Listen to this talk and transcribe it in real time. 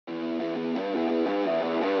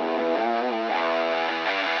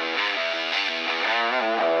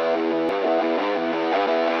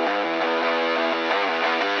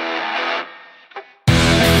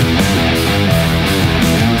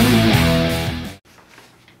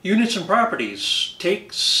Units and properties,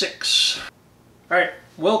 take 6. Alright,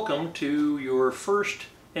 welcome to your first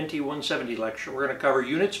NT170 lecture. We're going to cover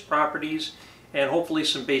units, properties, and hopefully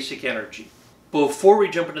some basic energy. Before we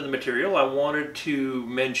jump into the material, I wanted to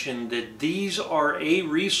mention that these are a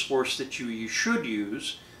resource that you should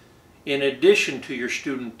use in addition to your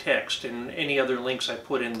student text and any other links I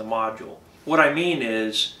put in the module. What I mean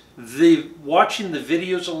is, watching the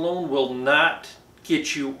videos alone will not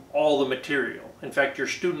get you all the material. In fact, your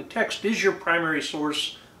student text is your primary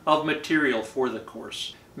source of material for the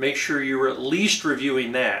course. Make sure you're at least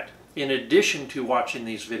reviewing that in addition to watching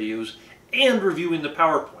these videos and reviewing the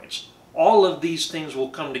PowerPoints. All of these things will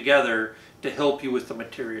come together to help you with the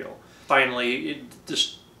material. Finally,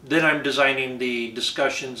 then I'm designing the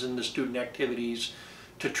discussions and the student activities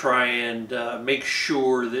to try and make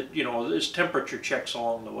sure that, there's temperature checks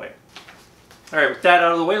along the way. All right, with that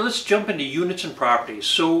out of the way, let's jump into units and properties.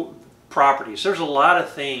 So, properties. There's a lot of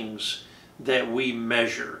things that we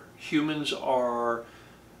measure. Humans are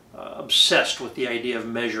obsessed with the idea of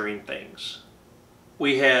measuring things.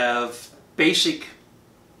 We have basic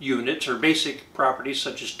units or basic properties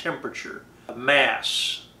such as temperature,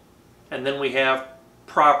 mass, and then we have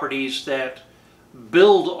properties that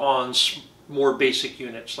build on more basic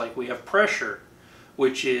units, like we have pressure,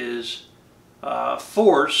 which is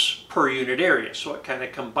force per unit area. So it kind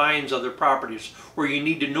of combines other properties where you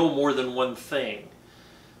need to know more than one thing.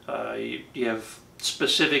 You have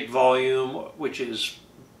specific volume, which is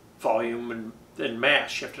volume and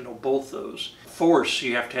mass. You have to know both those. Force,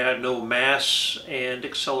 you have to know mass and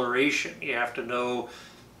acceleration. You have to know,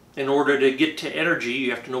 in order to get to energy,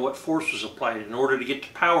 you have to know what force was applied. In order to get to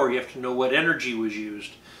power, you have to know what energy was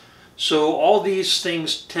used. So all these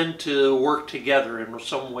things tend to work together in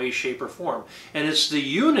some way, shape, or form. And it's the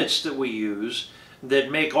units that we use that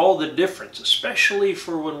make all the difference, especially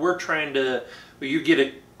for when we're trying to, you get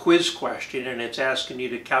a quiz question and it's asking you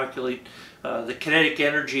to calculate the kinetic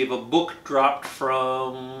energy of a book dropped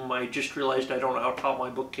from, I just realized I don't know how tall my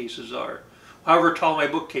bookcases are, however tall my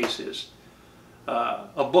bookcase is.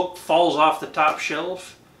 A book falls off the top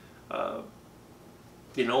shelf, and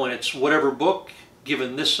it's whatever book,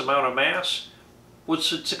 given this amount of mass,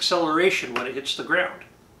 what's its acceleration when it hits the ground?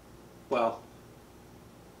 Well,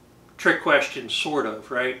 trick question, sort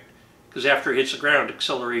of, right? Because after it hits the ground,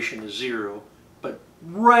 acceleration is 0. But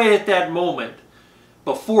right at that moment,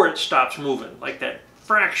 before it stops moving, like that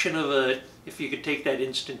fraction of if you could take that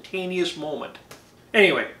instantaneous moment.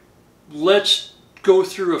 Anyway, let's go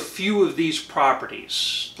through a few of these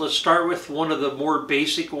properties. Let's start with one of the more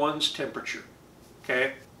basic ones, temperature.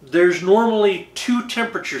 Okay? There's normally 2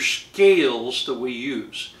 temperature scales that we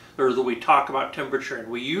use, or that we talk about temperature in.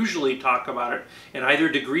 We usually talk about it in either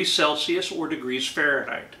degrees Celsius or degrees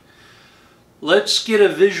Fahrenheit. Let's get a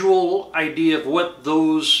visual idea of what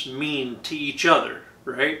those mean to each other,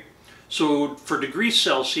 right? So for degrees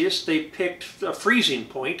Celsius, they picked a freezing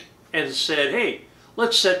point and said, hey,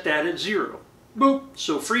 let's set that at 0. Boop.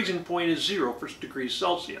 So freezing point is 0 for degrees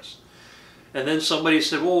Celsius. And then somebody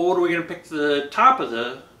said, well, what are we going to pick the top of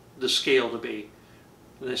the scale to be?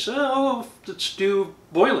 And they said, oh, let's do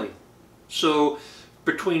boiling. So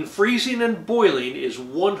between freezing and boiling is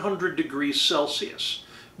 100 degrees Celsius.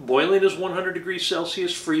 Boiling is 100 degrees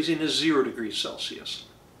Celsius, freezing is 0 degrees Celsius.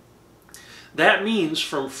 That means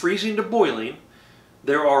from freezing to boiling,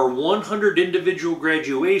 there are 100 individual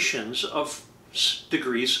graduations of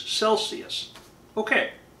degrees Celsius.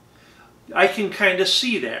 Okay, I can kind of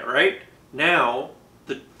see that, right? Now,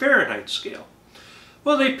 the Fahrenheit scale.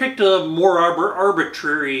 Well, they picked a more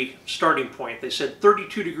arbitrary starting point. They said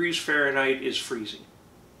 32 degrees Fahrenheit is freezing.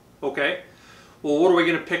 Okay, well, what are we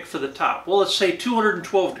going to pick for the top? Well, let's say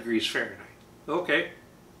 212 degrees Fahrenheit. Okay,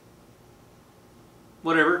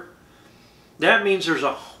 whatever. That means there's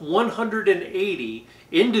 180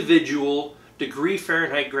 individual degree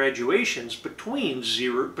Fahrenheit graduations between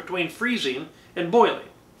freezing and boiling.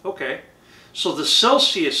 Okay. So the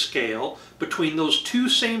Celsius scale, between those 2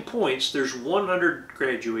 same points, there's 100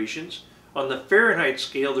 graduations. On the Fahrenheit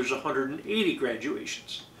scale, there's 180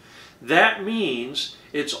 graduations. That means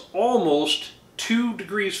it's almost 2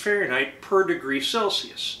 degrees Fahrenheit per degree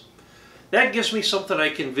Celsius. That gives me something I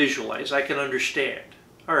can visualize, I can understand.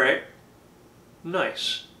 All right,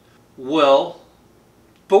 nice. Well,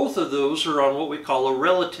 both of those are on what we call a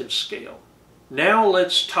relative scale. Now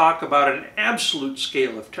let's talk about an absolute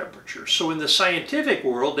scale of temperature. So in the scientific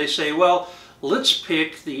world, they say, well, let's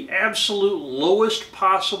pick the absolute lowest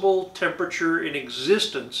possible temperature in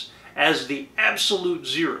existence as the absolute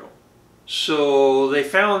 0. So they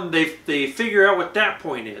figure out what that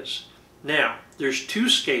point is. Now, there's 2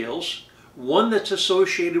 scales, one that's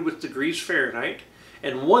associated with degrees Fahrenheit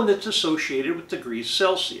and one that's associated with degrees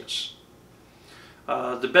Celsius.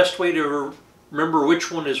 The best way to remember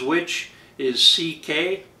which one is which is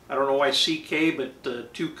CK. I don't know why CK, but the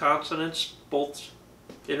two consonants, both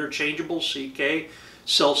interchangeable, CK,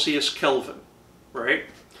 Celsius, Kelvin, right?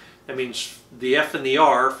 That means the F and the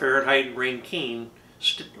R, Fahrenheit and Rankine,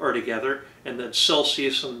 are together, and then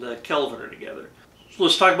Celsius and the Kelvin are together. So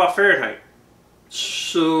let's talk about Fahrenheit.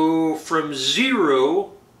 So from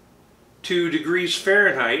 0 to degrees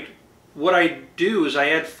Fahrenheit, what I do is I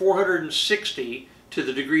add 460 to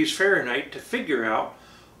the degrees Fahrenheit to figure out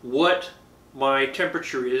what my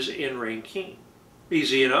temperature is in Rankine.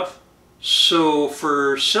 Easy enough. So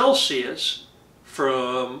for Celsius,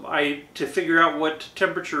 to figure out what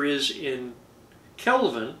temperature is in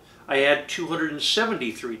Kelvin, I add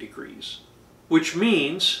 273 degrees, which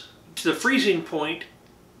means the freezing point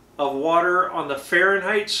of water on the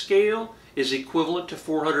Fahrenheit scale is equivalent to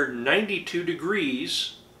 492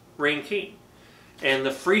 degrees Rankine. And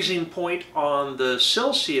the freezing point on the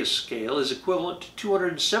Celsius scale is equivalent to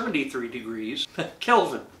 273 degrees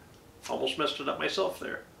Kelvin. Almost messed it up myself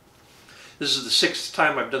there. This is the 6th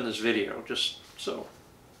time I've done this video, just so.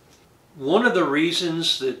 One of the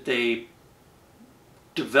reasons that they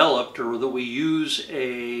developed, or that we use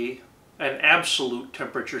an absolute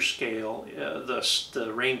temperature scale,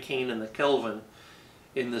 the Rankine and the Kelvin,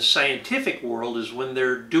 in the scientific world, is when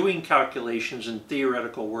they're doing calculations and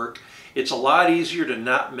theoretical work, it's a lot easier to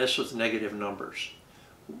not mess with negative numbers.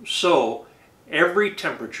 So every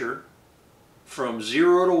temperature from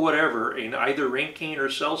 0 to whatever in either Rankine or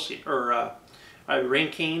Celsius, or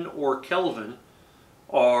Rankine or Kelvin,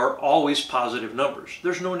 are always positive numbers.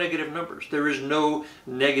 There's no negative numbers. There is no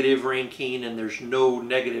negative Rankine and there's no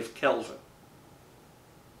negative Kelvin.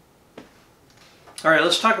 All right,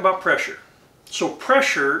 let's talk about pressure. So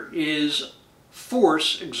pressure is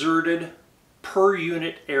force exerted per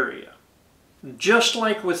unit area. Just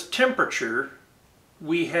like with temperature,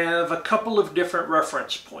 we have a couple of different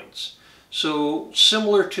reference points. So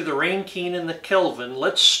similar to the Rankine and the Kelvin,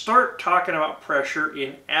 let's start talking about pressure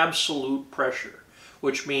in absolute pressure,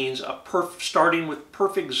 which means starting with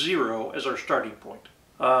perfect 0 as our starting point,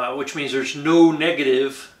 which means there's no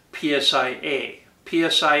negative PSIA.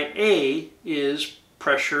 PSIA is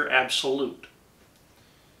pressure absolute.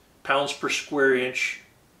 Pounds per square inch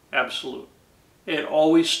absolute. It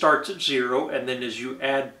always starts at 0, and then as you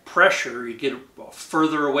add pressure, you get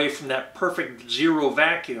further away from that perfect 0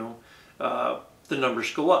 vacuum, the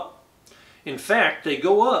numbers go up. In fact, they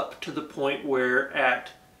go up to the point where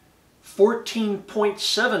at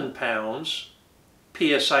 14.7 pounds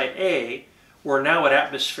PSIA, we're now at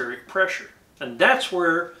atmospheric pressure. And that's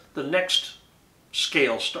where the next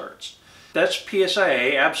scale starts. That's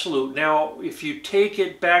PSIA, absolute. Now, if you take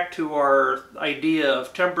it back to our idea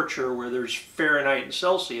of temperature where there's Fahrenheit and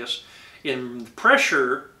Celsius, in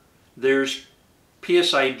pressure, there's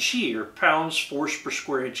PSIG, or pounds force per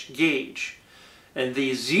square inch gauge. And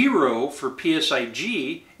the 0 for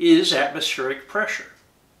PSIG is atmospheric pressure,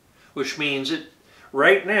 which means that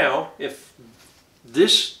right now, if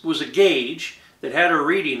this was a gauge that had a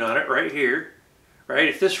reading on it right here, right,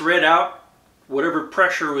 if this read out whatever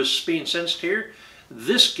pressure was being sensed here,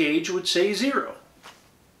 this gauge would say 0.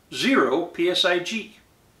 0 PSIG.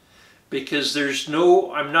 Because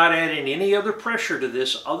I'm not adding any other pressure to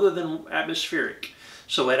this other than atmospheric.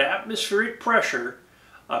 So at atmospheric pressure,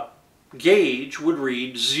 a gauge would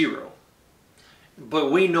read 0.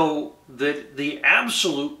 But we know that the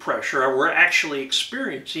absolute pressure we're actually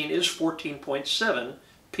experiencing is 14.7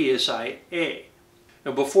 PSIA.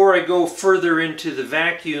 Now, before I go further into the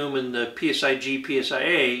vacuum and the PSIG,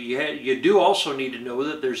 PSIA, you do also need to know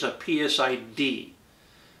that there's a PSID.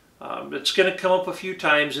 It's going to come up a few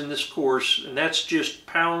times in this course, and that's just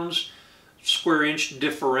pounds square inch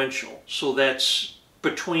differential. So that's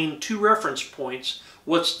between two reference points,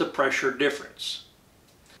 what's the pressure difference?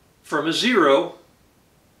 From a 0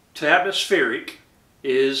 to atmospheric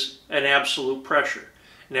is an absolute pressure.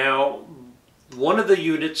 Now, one of the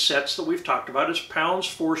unit sets that we've talked about is pounds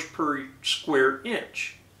force per square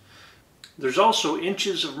inch. There's also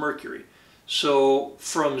inches of mercury. So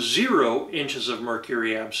from 0 inches of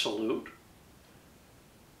mercury absolute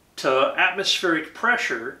to atmospheric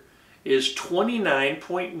pressure is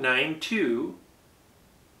 29.92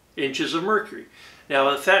 inches of mercury. Now,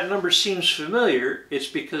 if that number seems familiar, it's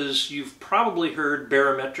because you've probably heard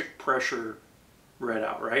barometric pressure read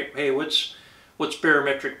out, right? Hey, what's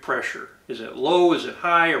barometric pressure? Is it low? Is it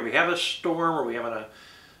high? Are we having a storm? Are we having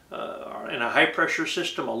in a high pressure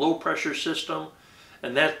system, a low pressure system?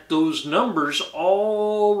 And those numbers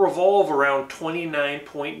all revolve around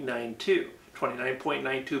 29.92.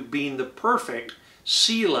 29.92 being the perfect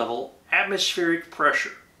sea level, atmospheric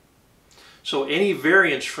pressure. So any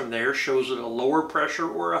variance from there shows it a lower pressure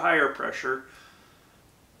or a higher pressure.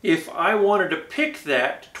 If I wanted to pick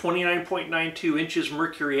that 29.92 inches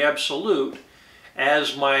mercury absolute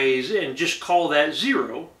as my, and just call that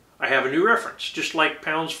 0, I have a new reference, just like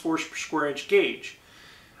pounds force per square inch gauge.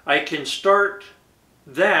 I can start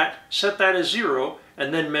that, set that as 0,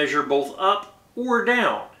 and then measure both up or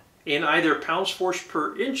down in either pounds force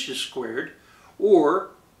per inches squared or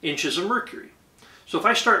inches of mercury. So if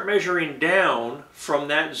I start measuring down from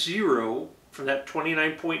that 0, from that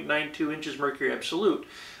 29.92 inches mercury absolute,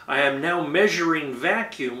 I am now measuring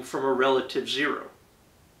vacuum from a relative 0.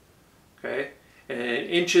 Okay, and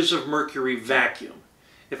inches of mercury vacuum.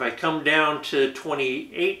 If I come down to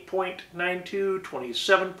 28.92,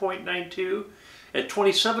 27.92, at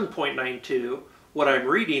 27.92, what I'm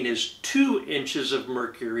reading is 2 inches of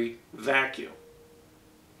mercury vacuum.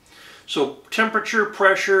 So temperature,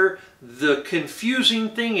 pressure, the confusing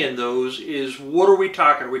thing in those is, what are we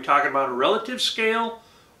talking? Are we talking about a relative scale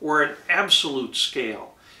or an absolute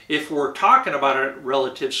scale? If we're talking about a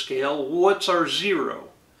relative scale, what's our 0?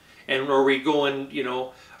 And are we going,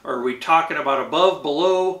 are we talking about above,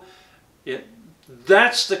 below?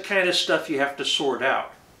 That's the kind of stuff you have to sort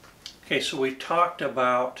out. Okay, so we talked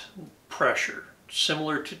about pressure.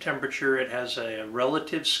 Similar to temperature, it has a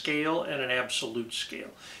relative scale and an absolute scale.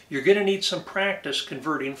 You're going to need some practice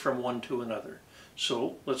converting from one to another.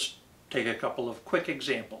 So let's take a couple of quick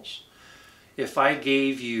examples. If I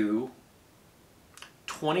gave you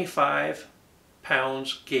 25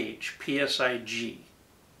 pounds gauge, PSIG,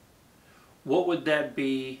 what would that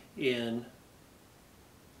be in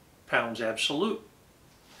pounds absolute?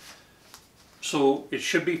 So it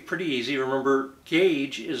should be pretty easy. Remember,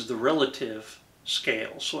 gauge is the relative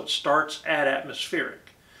scale, so it starts at atmospheric.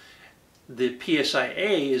 The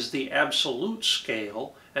PSIA is the absolute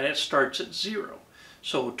scale, and it starts at 0.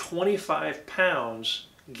 So 25 pounds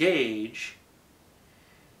gauge,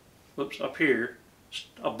 whoops, up here,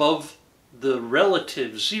 above the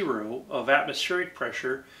relative 0 of atmospheric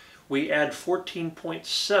pressure, we add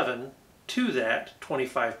 14.7 to that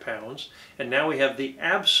 25 pounds, and now we have the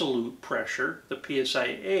absolute pressure, the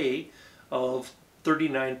PSIA, of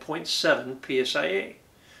 39.7 PSIA.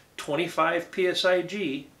 25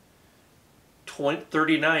 PSIG,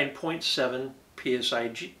 39.7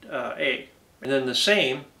 PSIA. And then the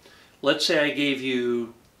same, let's say I gave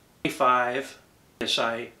you 25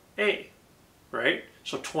 PSIA, right?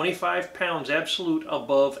 So 25 pounds absolute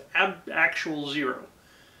above actual 0.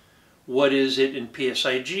 What is it in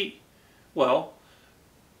PSIG? Well,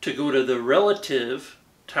 to go to the relative,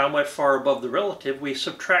 to how much far above the relative, we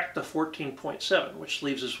subtract the 14.7, which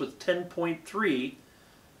leaves us with 10.3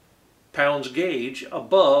 pounds gauge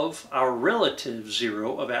above our relative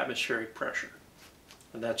 0 of atmospheric pressure.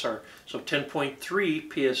 And that's our, so 10.3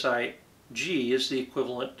 PSIG is the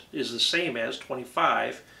equivalent, is the same as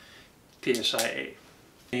 25 PSIA.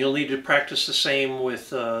 And you'll need to practice the same with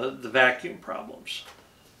the vacuum problems.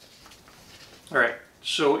 All right,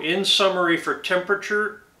 so in summary for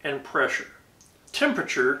temperature and pressure.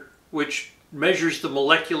 Temperature, which measures the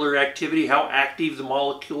molecular activity, how active the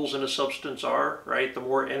molecules in a substance are, right? The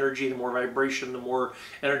more energy, the more vibration, the more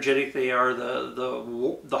energetic they are,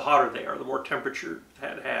 the hotter they are, the more temperature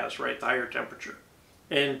that has, right? The higher temperature.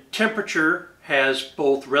 And temperature has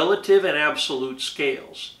both relative and absolute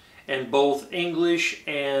scales, and both English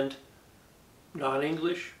and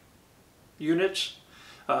non-English units.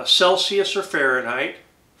 Celsius or Fahrenheit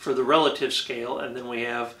for the relative scale, and then we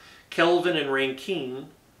have Kelvin and Rankine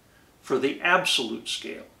for the absolute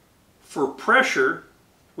scale. For pressure,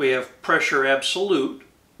 we have pressure absolute,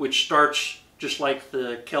 which starts just like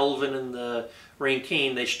the Kelvin and the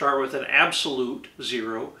Rankine. They start with an absolute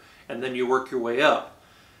 0, and then you work your way up.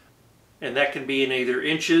 And that can be in either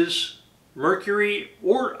inches, mercury,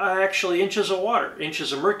 or actually inches of water.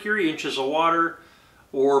 Inches of mercury, inches of water,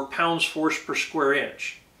 or pounds force per square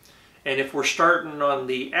inch. And if we're starting on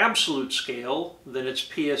the absolute scale, then it's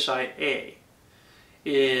PSIA.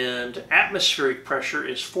 And atmospheric pressure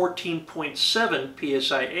is 14.7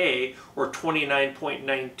 PSIA, or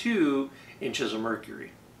 29.92 inches of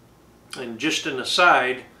mercury. And just an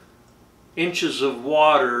aside, inches of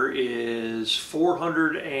water is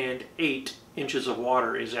 408 inches of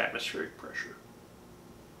water is atmospheric pressure.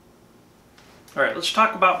 All right, let's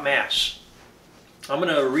talk about mass. I'm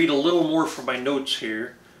going to read a little more from my notes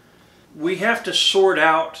here. We have to sort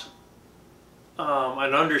out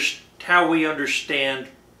how we understand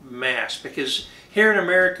mass, because here in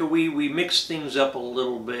America we mix things up a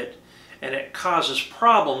little bit, and it causes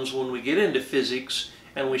problems when we get into physics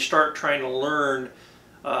and we start trying to learn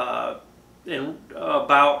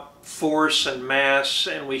about force and mass,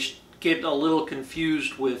 and we get a little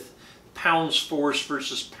confused with pounds force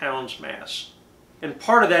versus pounds mass. And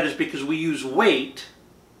part of that is because we use weight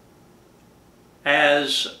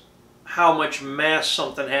as how much mass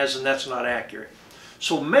something has, and that's not accurate.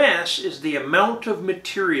 So mass is the amount of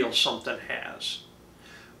material something has,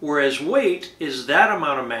 whereas weight is that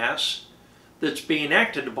amount of mass that's being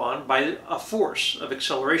acted upon by a force of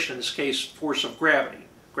acceleration, in this case, force of gravity.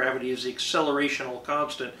 Gravity is the accelerational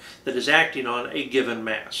constant that is acting on a given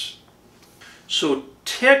mass. So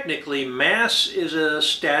technically, mass is a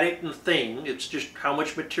static thing. It's just how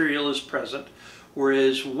much material is present,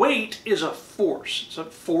 whereas weight is a force. It's a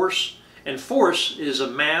force, and force is a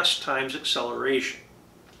mass times acceleration.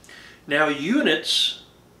 Now, units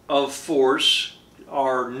of force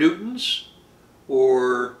are newtons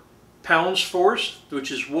or pounds force,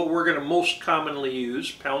 which is what we're going to most commonly use,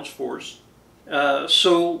 pounds force.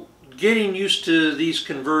 So getting used to these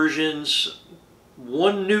conversions,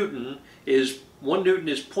 1 Newton is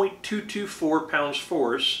 0.224 pounds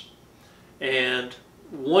force, and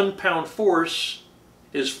 1 pound force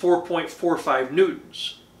is 4.45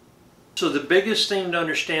 newtons. So the biggest thing to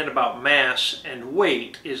understand about mass and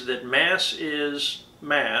weight is that mass is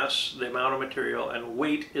mass, the amount of material, and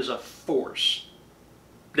weight is a force.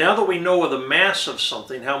 Now that we know the mass of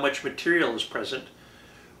something, how much material is present,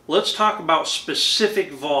 let's talk about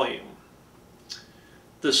specific volume.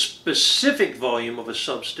 The specific volume of a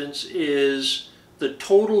substance is the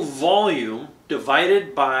total volume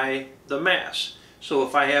divided by the mass. So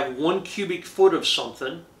if I have 1 cubic foot of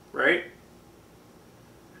something, right?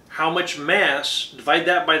 How much mass, divide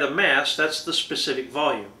that by the mass, that's the specific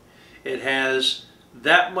volume. It has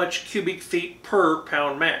that much cubic feet per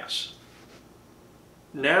pound mass.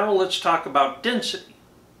 Now let's talk about density.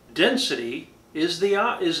 Density is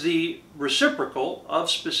the reciprocal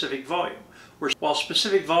of specific volume. While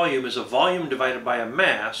specific volume is a volume divided by a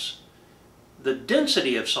mass, the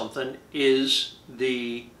density of something is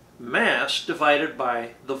the mass divided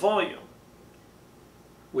by the volume,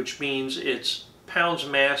 which means it's pounds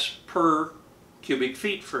mass per cubic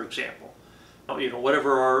feet, for example.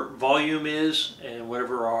 Whatever our volume is and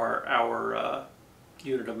whatever our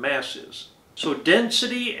unit of mass is. So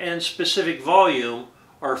density and specific volume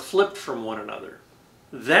are flipped from one another.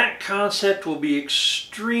 That concept will be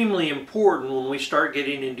extremely important when we start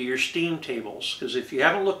getting into your steam tables, because if you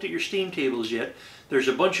haven't looked at your steam tables yet, there's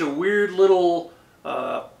a bunch of weird little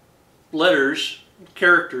letters,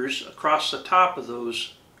 characters across the top of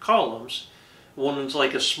those columns. One's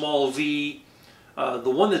like a small V.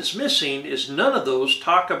 The one that's missing is none of those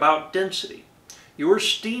talk about density. Your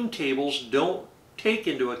steam tables don't take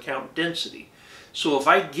into account density. So if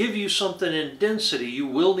I give you something in density, you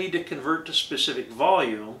will need to convert to specific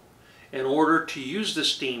volume in order to use the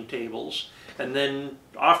steam tables, and then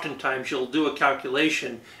oftentimes you'll do a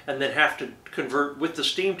calculation and then have to convert with the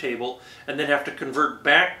steam table and then have to convert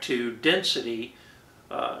back to density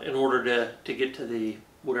in order to get to the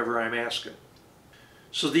whatever I'm asking.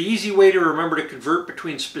 So the easy way to remember to convert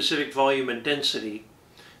between specific volume and density,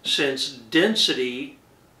 since density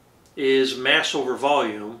is mass over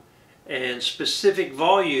volume, and specific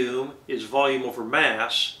volume is volume over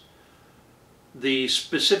mass, the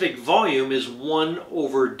specific volume is 1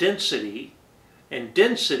 over density, and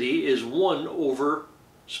density is 1 over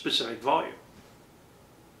specific volume.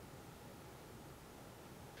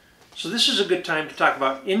 So this is a good time to talk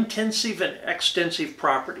about intensive and extensive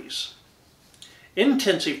properties.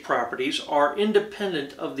 Intensive properties are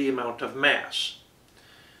independent of the amount of mass,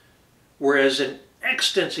 whereas an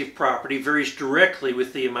extensive property varies directly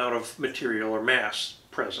with the amount of material or mass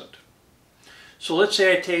present. So let's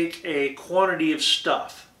say I take a quantity of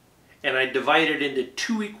stuff and I divide it into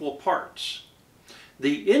 2 equal parts.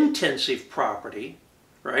 The intensive property,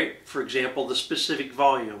 right, for example, the specific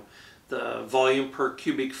volume, the volume per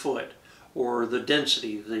cubic foot, or the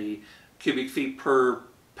density, the cubic feet per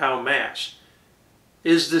pound mass,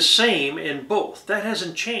 is the same in both. That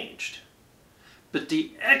hasn't changed. But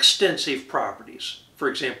the extensive properties, for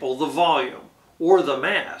example, the volume or the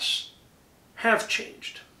mass, have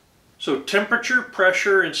changed. So temperature,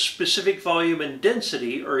 pressure, and specific volume and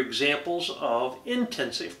density are examples of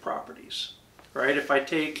intensive properties, right? If I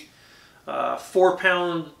take 4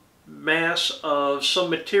 pound mass of some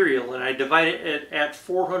material and I divide it at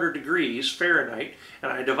 400 degrees Fahrenheit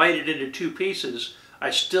and I divide it into 2 pieces,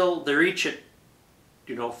 they're each at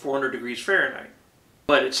 400 degrees Fahrenheit,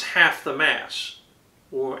 but it's half the mass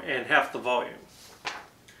and half the volume.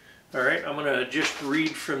 All right, I'm going to just read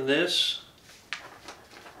from this.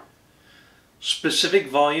 Specific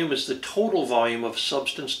volume is the total volume of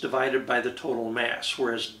substance divided by the total mass,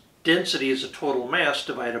 whereas Density is the total mass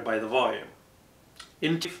divided by the volume.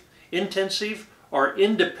 Intensive are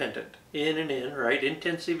independent, in and in, right?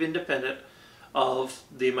 Intensive, independent of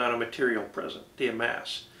the amount of material present, the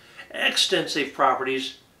mass. Extensive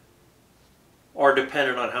properties are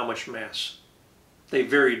dependent on how much mass. They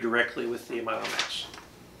vary directly with the amount of mass.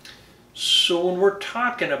 So when we're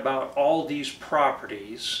talking about all these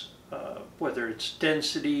properties, whether it's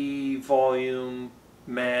density, volume,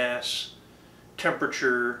 mass,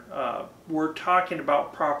 temperature, we're talking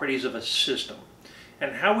about properties of a system.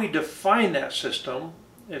 And how we define that system,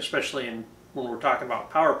 especially when we're talking about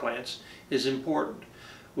power plants, is important.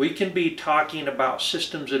 We can be talking about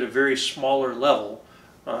systems at a very smaller level,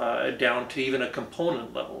 down to even a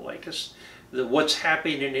component level, like what's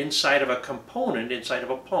happening inside of a component, inside of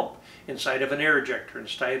a pump, inside of an air ejector,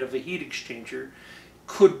 inside of a heat exchanger,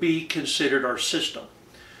 could be considered our system.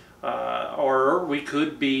 Or we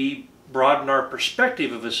could broaden our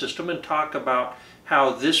perspective of a system and talk about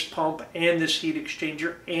how this pump and this heat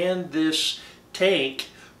exchanger and this tank,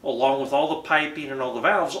 along with all the piping and all the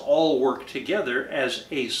valves, all work together as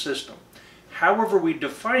a system. However we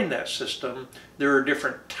define that system, there are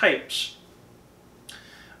different types.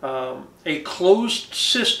 A closed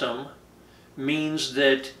system means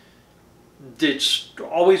that it's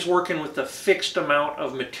always working with a fixed amount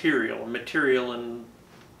of material. Material in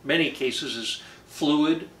many cases is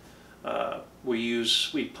fluid.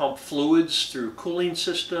 We pump fluids through cooling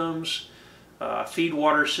systems, feed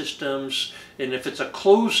water systems, and if it's a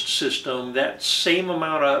closed system, that same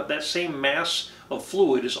mass of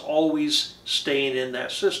fluid is always staying in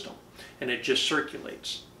that system, and it just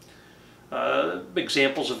circulates.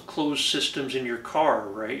 Examples of closed systems in your car,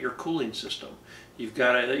 right? Your cooling system.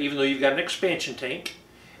 Even though you've got an expansion tank,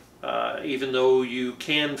 even though you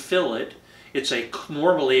can fill it, it's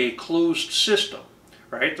normally a closed system,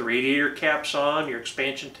 right? The radiator cap's on, your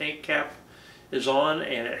expansion tank cap is on,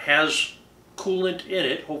 and it has coolant in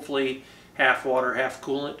it, hopefully half water, half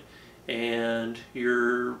coolant, and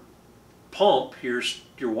your pump, your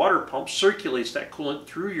water pump, circulates that coolant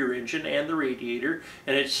through your engine and the radiator,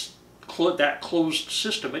 and it's that closed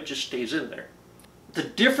system, it just stays in there. The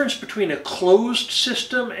difference between a closed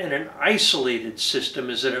system and an isolated system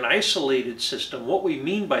is that an isolated system, what we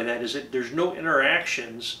mean by that is that there's no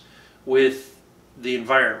interactions with the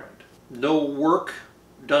environment. No work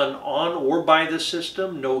done on or by the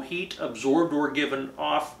system, no heat absorbed or given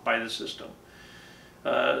off by the system.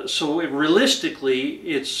 Realistically,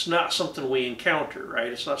 it's not something we encounter,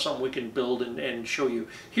 right? It's not something we can build and show you,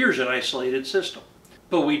 here's an isolated system.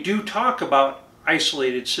 But we do talk about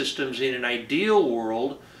isolated systems in an ideal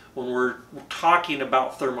world when we're talking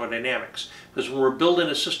about thermodynamics. Because when we're building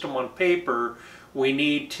a system on paper, we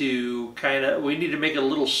need to make it a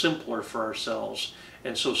little simpler for ourselves.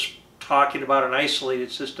 And so talking about an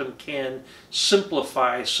isolated system can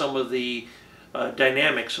simplify some of the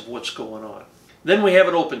dynamics of what's going on. Then we have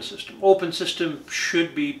an open system. Open system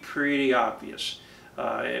should be pretty obvious.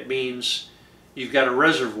 It means you've got a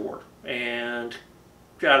reservoir, and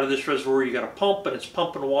out of this reservoir you got a pump, and it's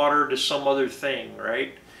pumping water to some other thing,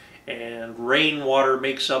 right? And rainwater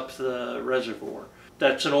makes up the reservoir.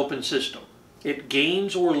 That's an open system. It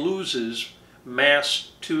gains or loses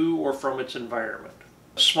mass to or from its environment.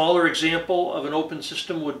 A smaller example of an open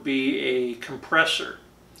system would be a compressor.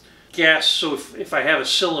 Gas, so if I have a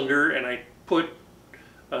cylinder and I put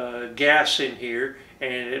gas in here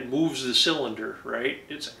and it moves the cylinder, right?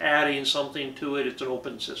 It's adding something to it, it's an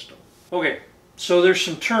open system. Okay. So there's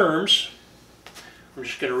some terms. I'm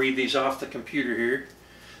just going to read these off the computer here.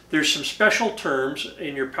 There's some special terms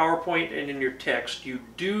in your PowerPoint and in your text. You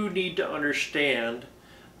do need to understand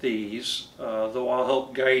these, though I'll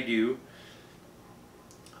help guide you.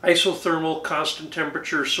 Isothermal, constant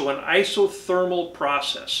temperature. So an isothermal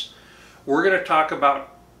process. We're going to talk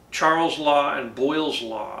about Charles' law and Boyle's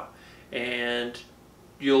law, and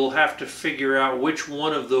you'll have to figure out which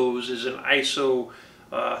one of those is an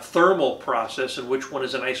isothermal process and which one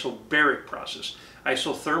is an isobaric process.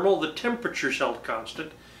 Isothermal, the temperature is held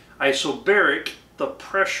constant. Isobaric, the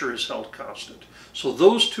pressure is held constant. So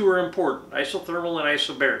those two are important, isothermal and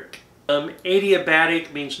isobaric.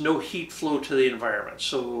 Adiabatic means no heat flow to the environment,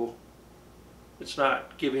 so it's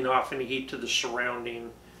not giving off any heat to the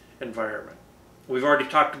surrounding environment. We've already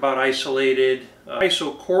talked about isolated.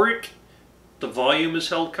 Isochoric, the volume is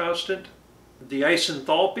held constant. The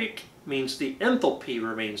isenthalpic means the enthalpy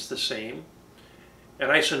remains the same,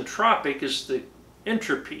 and isentropic is the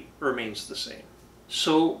entropy remains the same.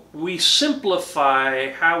 So we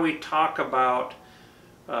simplify how we talk about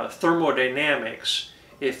thermodynamics.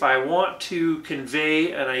 If I want to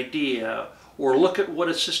convey an idea or look at what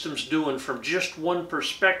a system's doing from just one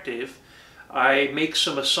perspective, I make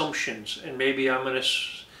some assumptions, and maybe I'm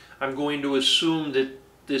going to assume that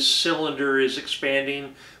this cylinder is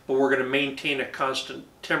expanding, but we're going to maintain a constant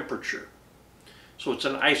temperature. So it's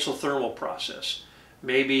an isothermal process.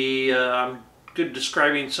 Maybe I'm good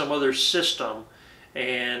describing some other system,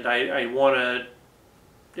 and I want to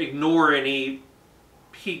ignore any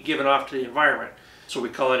heat given off to the environment. So we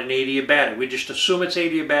call it an adiabatic. We just assume it's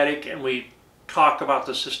adiabatic and we talk about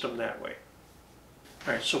the system that way.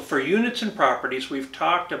 All right, so for units and properties, we've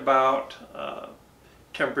talked about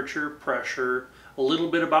temperature, pressure, a little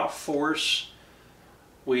bit about force.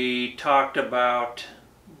 We talked about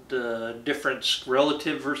the difference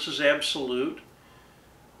relative versus absolute.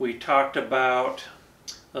 We talked about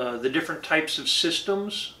the different types of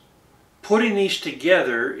systems. Putting these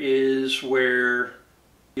together is where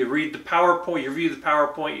you read the PowerPoint, you review the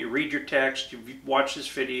PowerPoint, you read your text, you watch this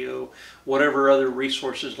video, whatever other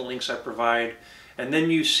resources and links I provide, and then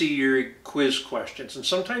you see your quiz questions. And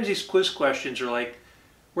sometimes these quiz questions are like,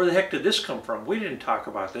 where the heck did this come from? We didn't talk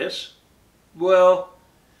about this. Well,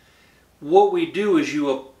 what we do is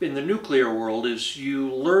in the nuclear world is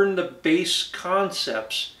you learn the base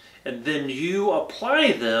concepts and then you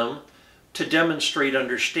apply them to demonstrate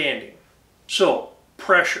understanding. So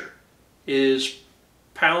pressure is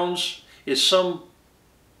pounds, is some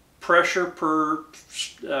pressure per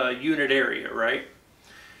unit area, right?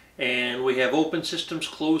 And we have open systems,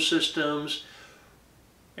 closed systems,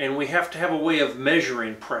 and we have to have a way of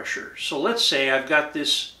measuring pressure. So let's say I've got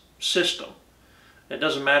this system. It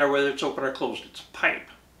doesn't matter whether it's open or closed, it's a pipe.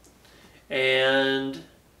 And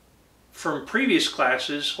from previous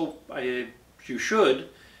classes, you should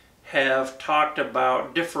have talked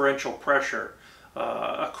about differential pressure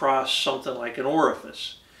across something like an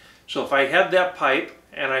orifice. So if I have that pipe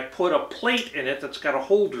and I put a plate in it that's got a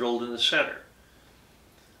hole drilled in the center,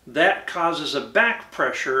 that causes a back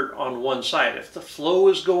pressure on one side. If the flow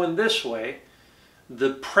is going this way,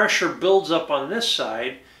 the pressure builds up on this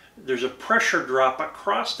side, there's a pressure drop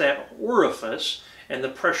across that orifice, and the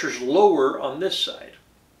pressure's lower on this side.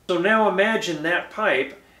 So now imagine that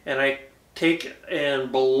pipe,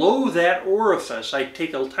 and below that orifice, I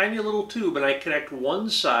take a tiny little tube and I connect one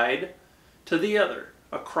side to the other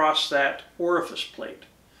across that orifice plate.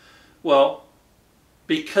 Well,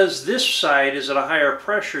 because this side is at a higher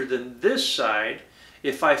pressure than this side,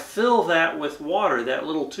 if I fill that with water, that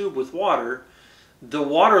little tube with water, the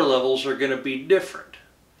water levels are going to be different.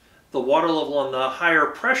 The water level on the higher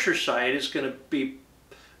pressure side is going to be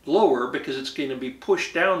lower because it's going to be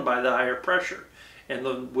pushed down by the higher pressure,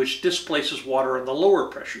 which displaces water on the lower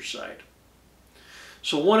pressure side.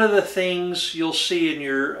 So one of the things you'll see in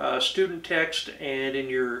your student text and in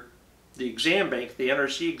the exam bank, the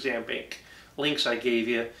NRC exam bank links I gave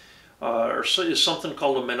you, is something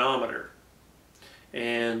called a manometer.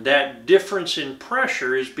 And that difference in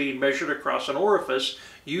pressure is being measured across an orifice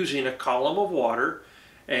using a column of water.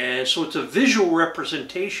 And so it's a visual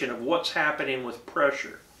representation of what's happening with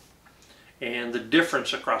pressure and the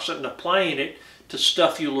difference across it, and applying it to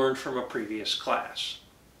stuff you learned from a previous class.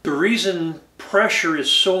 The reason pressure is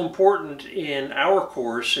so important in our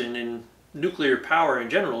course and in nuclear power in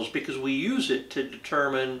general is because we use it to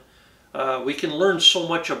determine, we can learn so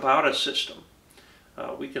much about a system.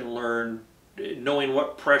 We can learn, knowing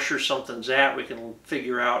what pressure something's at, we can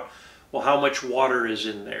figure out, well, how much water is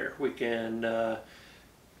in there. We can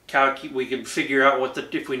calculate, we can figure out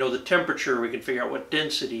if we know the temperature, we can figure out what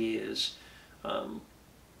density is.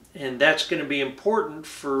 And that's going to be important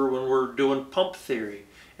for when we're doing pump theory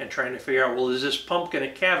and trying to figure out, well, is this pump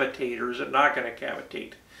going to cavitate or is it not going to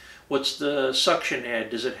cavitate? What's the suction head?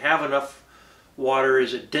 Does it have enough water?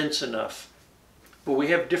 Is it dense enough? But we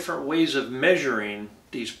have different ways of measuring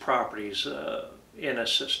these properties in a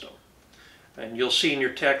system. And you'll see in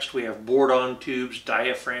your text we have board-on tubes,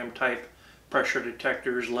 diaphragm type pressure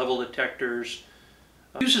detectors, level detectors.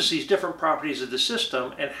 It uses these different properties of the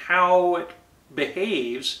system and how it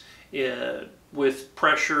behaves with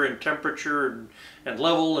pressure and temperature and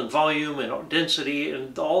level and volume and density,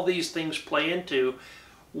 and all these things play into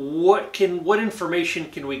what information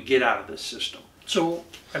can we get out of this system. So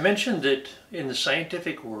I mentioned that in the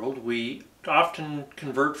scientific world we often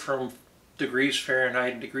convert from degrees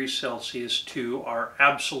Fahrenheit, degrees Celsius to our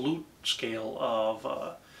absolute scale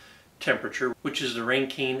of temperature, which is the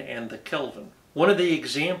Rankine and the Kelvin. One of the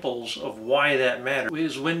examples of why that matters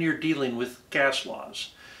is when you're dealing with gas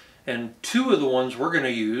laws. And two of the ones we're going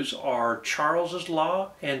to use are Charles's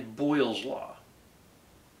law and Boyle's law.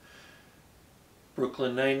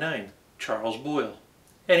 Brooklyn Nine-Nine, Charles Boyle.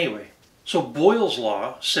 Anyway, so Boyle's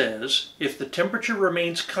law says if the temperature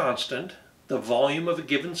remains constant, The volume of a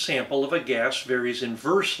given sample of a gas varies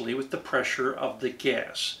inversely with the pressure of the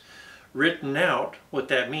gas. Written out, what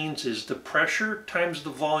that means is the pressure times the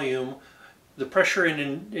volume, the pressure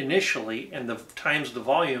initially and the times the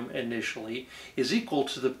volume initially is equal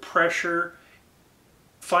to the pressure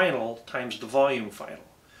final times the volume final.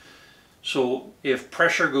 So if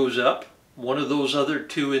pressure goes up, one of those other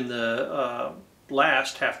two in the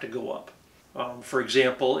last have to go up. For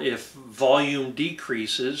example, if volume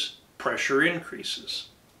decreases, pressure increases.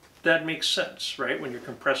 That makes sense, right, when you're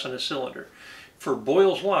compressing a cylinder. For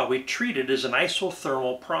Boyle's law, we treat it as an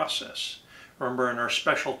isothermal process. Remember, in our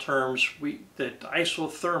special terms, that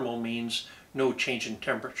isothermal means no change in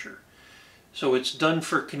temperature. So it's done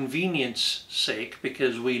for convenience sake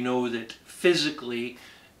because we know that physically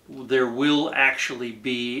there will actually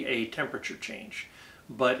be a temperature change.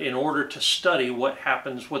 But in order to study what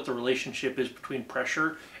happens, what the relationship is between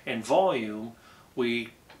pressure and volume, we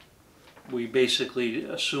basically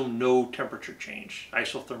assume no temperature change,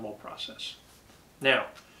 isothermal process. Now,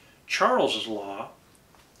 Charles's law,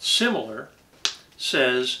 similar,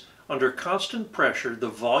 says under constant pressure, the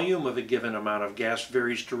volume of a given amount of gas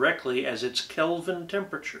varies directly as its Kelvin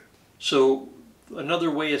temperature. So another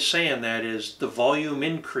way of saying that is the volume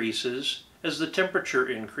increases as the temperature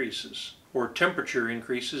increases, or temperature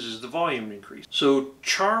increases as the volume increases. So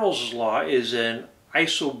Charles's law is an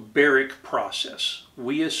isobaric process.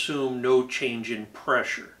 We assume no change in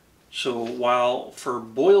pressure. So while for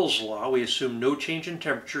Boyle's law we assume no change in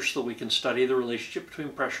temperature so that we can study the relationship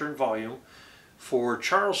between pressure and volume, for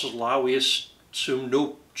Charles's law we assume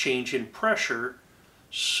no change in pressure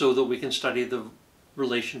so that we can study the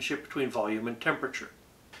relationship between volume and temperature.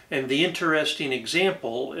 And the interesting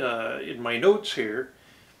example in my notes here,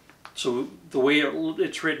 so the way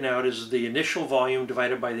it's written out is the initial volume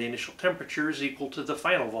divided by the initial temperature is equal to the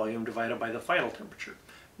final volume divided by the final temperature.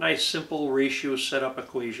 Nice simple ratio setup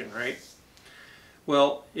equation, right?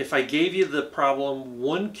 Well, if I gave you the problem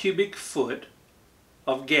 1 cubic foot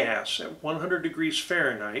of gas at 100 degrees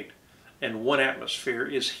Fahrenheit and 1 atmosphere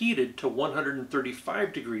is heated to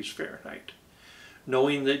 135 degrees Fahrenheit.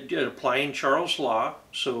 Knowing that applying Charles' law,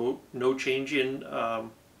 so no change in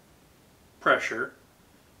pressure,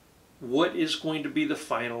 what is going to be the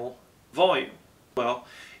final volume? Well,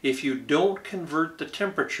 if you don't convert the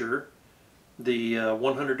temperature, the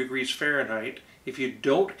 100 degrees Fahrenheit, if you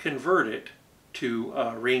don't convert it to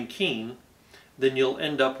Rankine, then you'll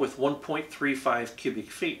end up with 1.35 cubic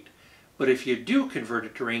feet. But if you do convert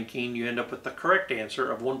it to Rankine, you end up with the correct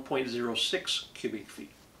answer of 1.06 cubic feet.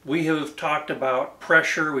 We have talked about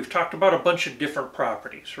pressure, we've talked about a bunch of different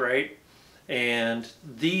properties, right? And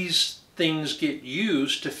these things get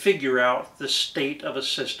used to figure out the state of a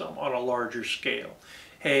system on a larger scale.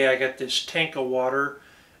 Hey, I got this tank of water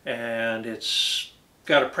and it's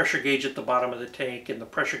got a pressure gauge at the bottom of the tank and the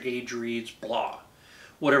pressure gauge reads blah.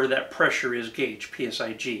 Whatever that pressure is gauge,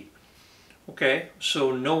 PSIG. Okay,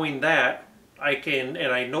 so knowing that, I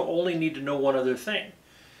only need to know one other thing.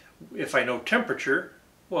 If I know temperature,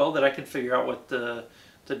 well, then I can figure out what the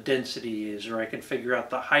density is, or I can figure out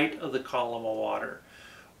the height of the column of water,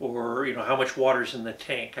 or how much water's in the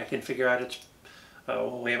tank. I can figure out its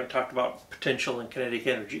well, we haven't talked about potential and kinetic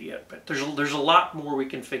energy yet, but there's a lot more we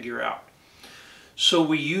can figure out. So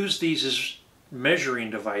we use these as measuring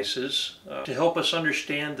devices to help us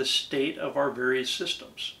understand the state of our various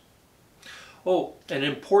systems. Oh, an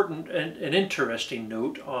important and an interesting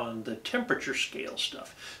note on the temperature scale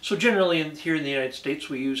stuff. So generally here in the United States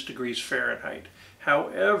we use degrees Fahrenheit.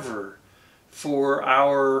 However, for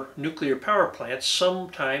our nuclear power plants,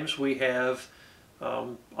 sometimes we have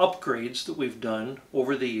upgrades that we've done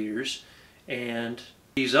over the years, and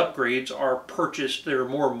these upgrades are purchased, they're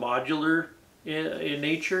more modular in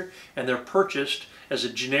nature, and they're purchased as a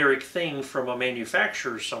generic thing from a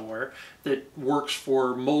manufacturer somewhere that works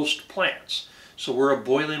for most plants. So we're a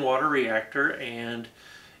boiling water reactor, and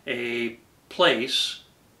a place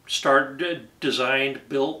designed,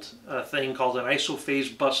 built a thing called an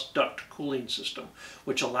isophase bus duct cooling system,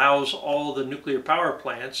 which allows all the nuclear power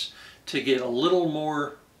plants to get a little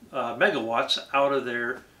more megawatts out of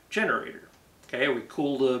their generator. Okay, we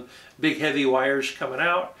cool the big heavy wires coming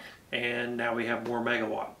out, and now we have more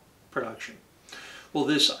megawatt production. Well,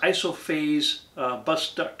 this isophase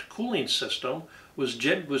bus duct cooling system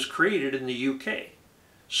was created in the UK.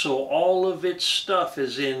 So all of its stuff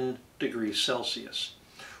is in degrees Celsius.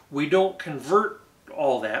 We don't convert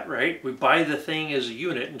all that, right? We buy the thing as a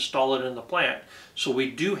unit, install it in the plant. So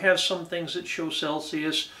we do have some things that show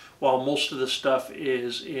Celsius, while most of the stuff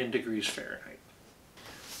is in degrees Fahrenheit.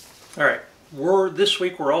 All right, this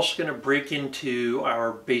week we're also going to break into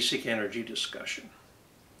our basic energy discussion.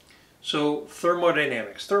 So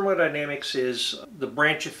thermodynamics. Thermodynamics is the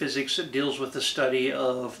branch of physics that deals with the study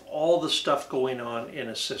of all the stuff going on in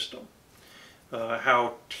a system.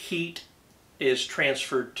 How heat is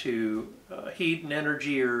transferred to heat and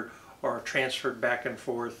energy are transferred back and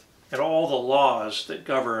forth, and all the laws that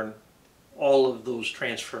govern all of those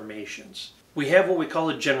transformations. We have what we call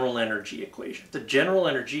a general energy equation. The general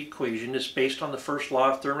energy equation is based on the first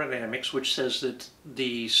law of thermodynamics, which says that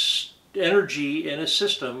the energy in a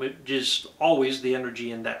system is always the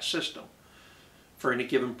energy in that system for any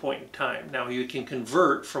given point in time. Now you can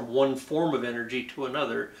convert from one form of energy to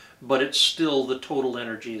another, but it's still the total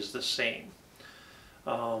energy is the same.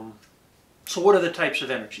 So what are the types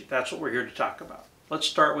of energy? That's what we're here to talk about. Let's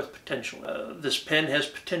start with potential. This pen has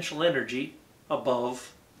potential energy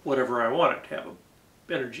above whatever I want it to have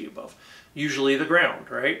energy above. Usually the ground,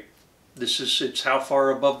 right? It's how far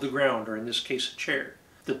above the ground, or in this case a chair.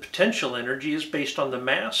 The potential energy is based on the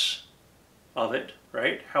mass of it,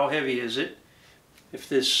 right? How heavy is it?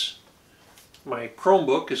 If my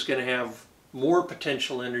Chromebook is going to have more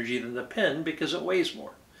potential energy than the pen because it weighs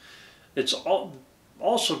more. It's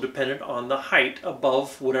also dependent on the height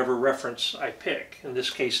above whatever reference I pick, in this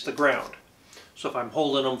case the ground. So if I'm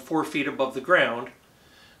holding them 4 feet above the ground,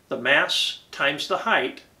 the mass times the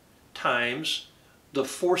height times the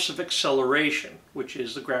force of acceleration, which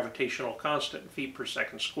is the gravitational constant in feet per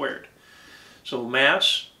second squared. So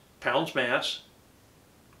mass, pounds mass,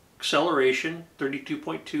 acceleration,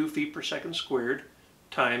 32.2 feet per second squared,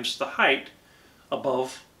 times the height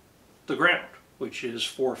above the ground, which is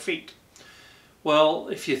 4 feet. Well,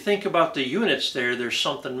 if you think about the units there's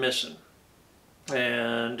something missing.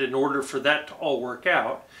 And in order for that to all work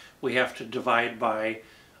out, we have to divide by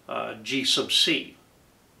g sub c.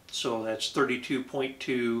 So that's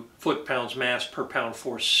 32.2 foot-pounds mass per pound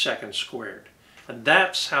force second squared. And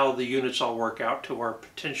that's how the units all work out to our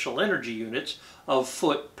potential energy units of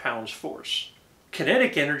foot-pounds force.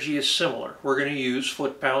 Kinetic energy is similar. We're going to use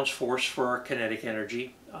foot-pounds force for our kinetic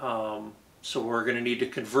energy. So we're going to need to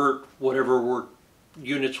convert whatever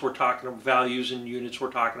units we're talking about, values and units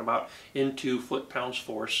we're talking about, into foot-pounds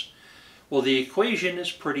force. Well, the equation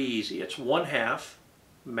is pretty easy. It's 1/2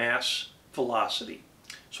 mass velocity.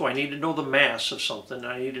 So I need to know the mass of something,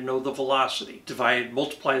 I need to know the velocity.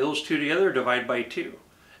 Multiply those two together, divide by 2.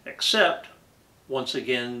 Except, once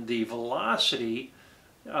again, the velocity,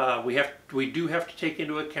 we do have to take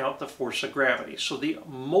into account the force of gravity. So the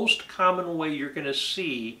most common way you're going to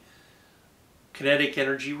see kinetic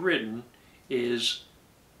energy written is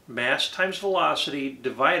mass times velocity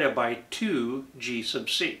divided by 2g sub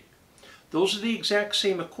c. Those are the exact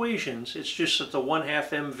same equations, it's just that the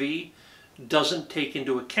 1/2 mv doesn't take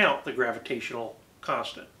into account the gravitational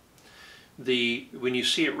constant. When you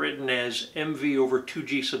see it written as mv over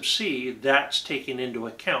 2g sub c, that's taking into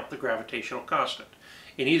account the gravitational constant.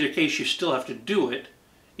 In either case, you still have to do it,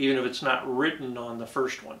 even if it's not written on the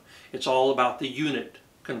first one. It's all about the unit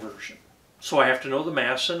conversion. So I have to know the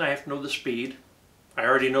mass and I have to know the speed. I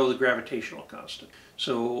already know the gravitational constant.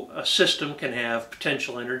 So a system can have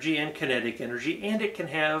potential energy and kinetic energy, and it can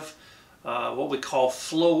have what we call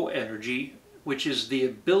flow energy, which is the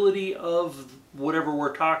ability of whatever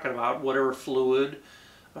we're talking about, whatever fluid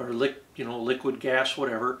or liquid, gas,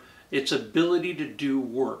 whatever, its ability to do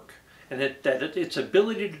work. And its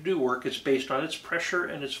ability to do work is based on its pressure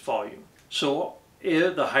and its volume. So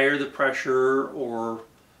the higher the pressure or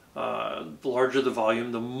the larger the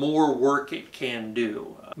volume, the more work it can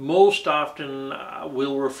do. Most often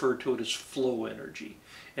we'll refer to it as flow energy,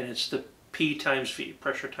 and it's the P times V,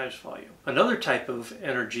 pressure times volume. Another type of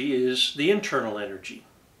energy is the internal energy,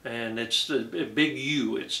 and it's a big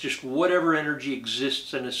U. It's just whatever energy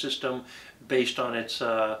exists in a system based on its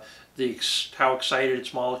how excited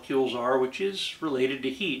its molecules are, which is related to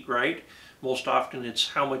heat, right? Most often it's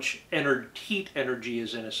how much heat energy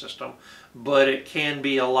is in a system, but it can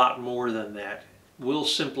be a lot more than that. We'll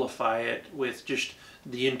simplify it with just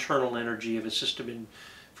the internal energy of a system in,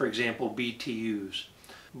 for example, BTUs.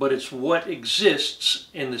 But it's what exists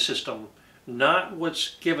in the system, not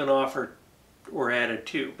what's given off or added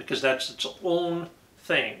to, because that's its own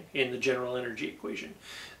thing in the general energy equation.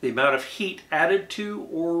 The amount of heat added to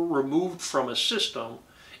or removed from a system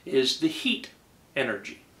is the heat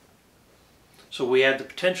energy. So we add the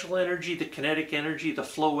potential energy, the kinetic energy, the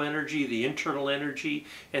flow energy, the internal energy,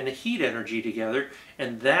 and the heat energy together,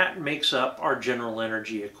 and that makes up our general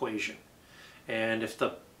energy equation. And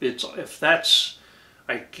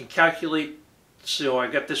I can calculate, so I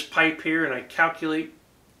got this pipe here and I calculate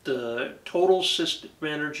the total system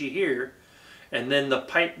energy here, and then the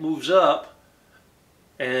pipe moves up,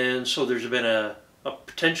 and so there's been a a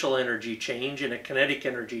potential energy change and a kinetic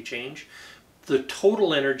energy change. The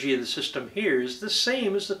total energy of the system here is the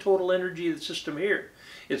same as the total energy of the system here.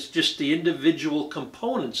 It's just the individual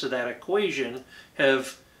components of that equation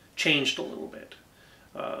have changed a little bit.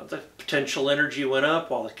 The potential energy went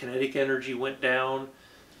up while the kinetic energy went down.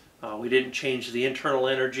 We didn't change the internal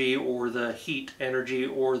energy or the heat energy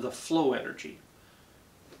or the flow energy.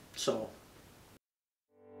 So